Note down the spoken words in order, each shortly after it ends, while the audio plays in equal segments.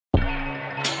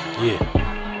Yeah,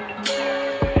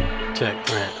 Tech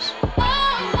Rants.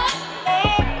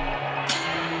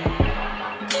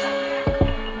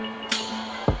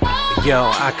 Yo,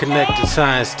 I connect the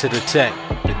science to the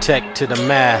tech to the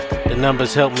math. The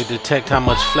numbers help me detect how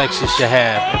much flex you should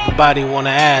have. Everybody wanna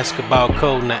ask about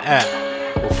coding the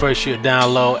app. Well, first you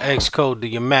download Xcode to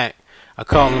your Mac. I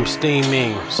call them Steam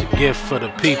memes, a gift for the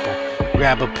people.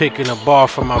 Grab a pick and a bar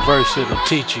from my verse, it'll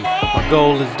teach you. My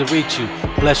goal is to reach you,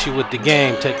 bless you with the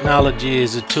game. Technology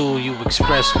is a tool you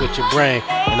express with your brain,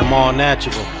 and I'm all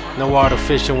natural. No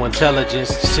artificial intelligence,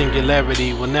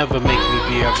 singularity will never make me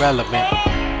be irrelevant.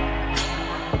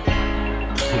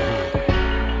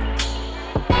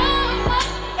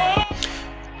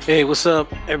 Hey, what's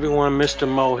up, everyone? Mr.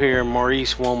 Mo here,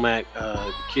 Maurice Womack.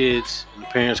 The kids and the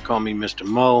parents call me Mr.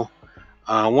 Mo.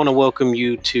 I want to welcome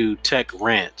you to Tech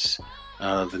Rants,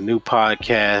 the new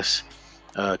podcast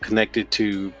connected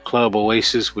to Club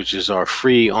Oasis, which is our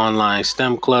free online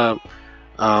STEM club.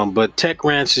 But Tech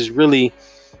Rants is really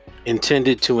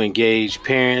intended to engage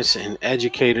parents and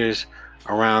educators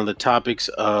around the topics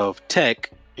of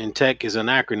tech, and tech is an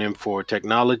acronym for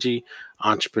technology,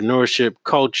 entrepreneurship,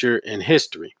 culture, and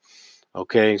history.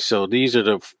 Okay, so these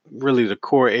are really the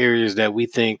core areas that we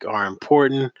think are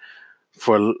important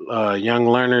for young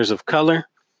learners of color,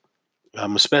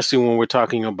 especially when we're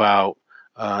talking about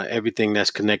everything that's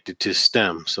connected to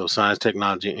STEM, so science,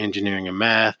 technology, engineering, and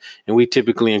math, and we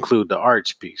typically include the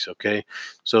arts piece. Okay,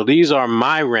 so these are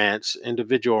my rants,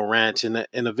 individual rants, and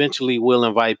eventually we'll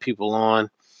invite people on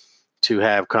to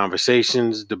have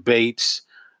conversations, debates,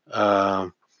 uh,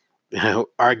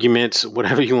 arguments,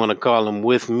 whatever you want to call them,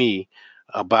 with me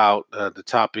about the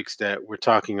topics that we're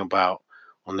talking about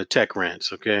on the Tech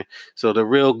Rants. Okay, so the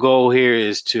real goal here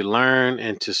is to learn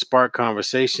and to spark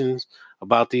conversations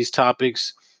about these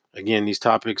topics. Again, these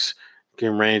topics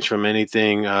can range from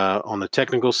anything on the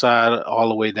technical side all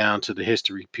the way down to the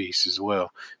history piece as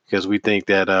well, because we think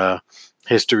that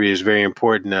history is very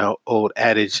important. The old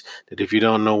adage that if you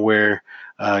don't know where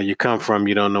you come from,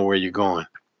 you don't know where you're going,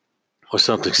 or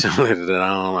something similar to that. I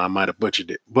don't know, I might have butchered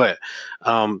it. But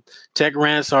Tech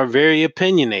Rants are very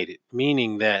opinionated,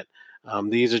 meaning that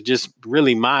these are just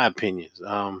really my opinions.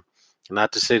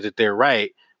 Not to say that they're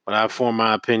right, but I form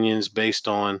my opinions based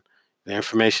on the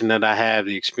information that I have,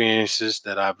 the experiences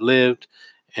that I've lived,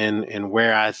 and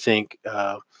where I think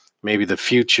maybe the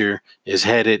future is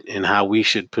headed and how we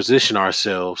should position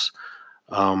ourselves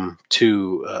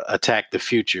to attack the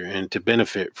future and to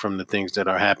benefit from the things that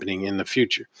are happening in the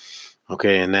future.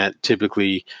 Okay, and that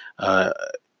typically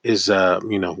is,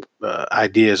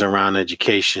 ideas around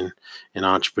education and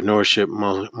entrepreneurship,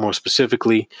 more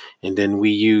specifically. And then we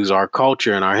use our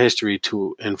culture and our history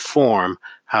to inform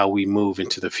how we move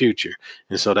into the future.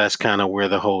 And so that's kind of where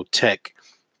the whole tech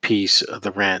piece of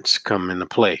the rants come into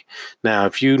play. Now,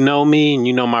 if you know me and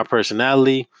you know my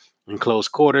personality in close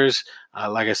quarters,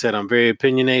 like I said, I'm very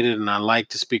opinionated and I like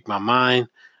to speak my mind,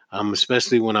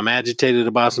 especially when I'm agitated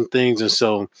about some things. And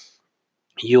so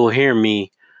you'll hear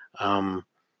me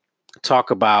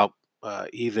talk about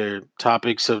either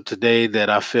topics of today that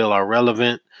I feel are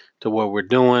relevant to what we're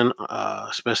doing,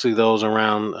 especially those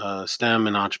around STEM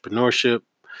and entrepreneurship.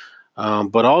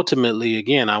 But ultimately,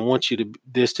 again, I want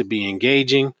this to be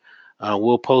engaging.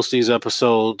 We'll post these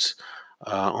episodes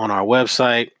on our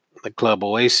website, the Club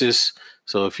Oasis.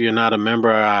 So if you're not a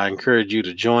member, I encourage you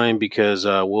to join, because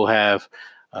we'll have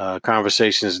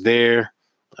conversations there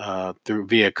through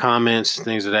via comments,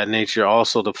 things of that nature.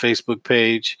 Also, the Facebook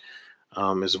page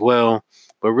as well.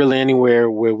 But really, anywhere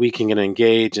where we can get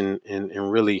engaged and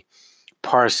really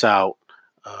parse out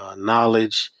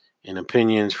knowledge and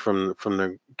opinions from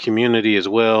the community as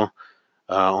well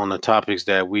on the topics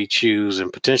that we choose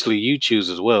and potentially you choose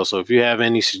as well. So if you have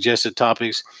any suggested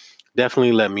topics,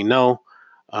 definitely let me know.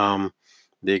 The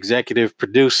executive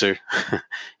producer,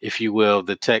 if you will,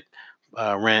 the Tech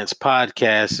Rants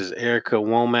podcast is Erica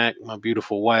Womack, my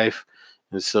beautiful wife.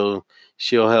 And so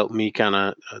she'll help me kind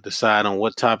of decide on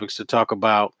what topics to talk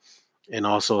about, and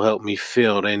also help me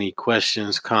field any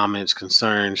questions, comments,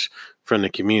 concerns from the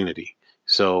community.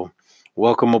 So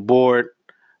welcome aboard.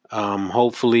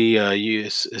 Hopefully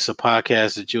it's a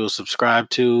podcast that you'll subscribe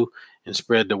to and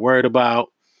spread the word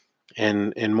about,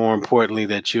 and more importantly,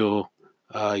 that you'll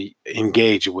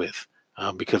engage with,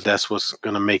 because that's what's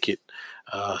going to make it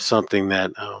something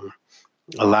that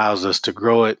allows us to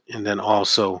grow it, and then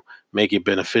also make it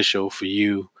beneficial for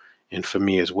you and for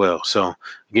me as well. So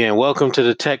again, welcome to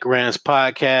the Tech Rants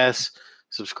podcast.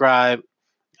 Subscribe,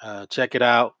 check it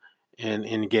out, and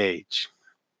engage.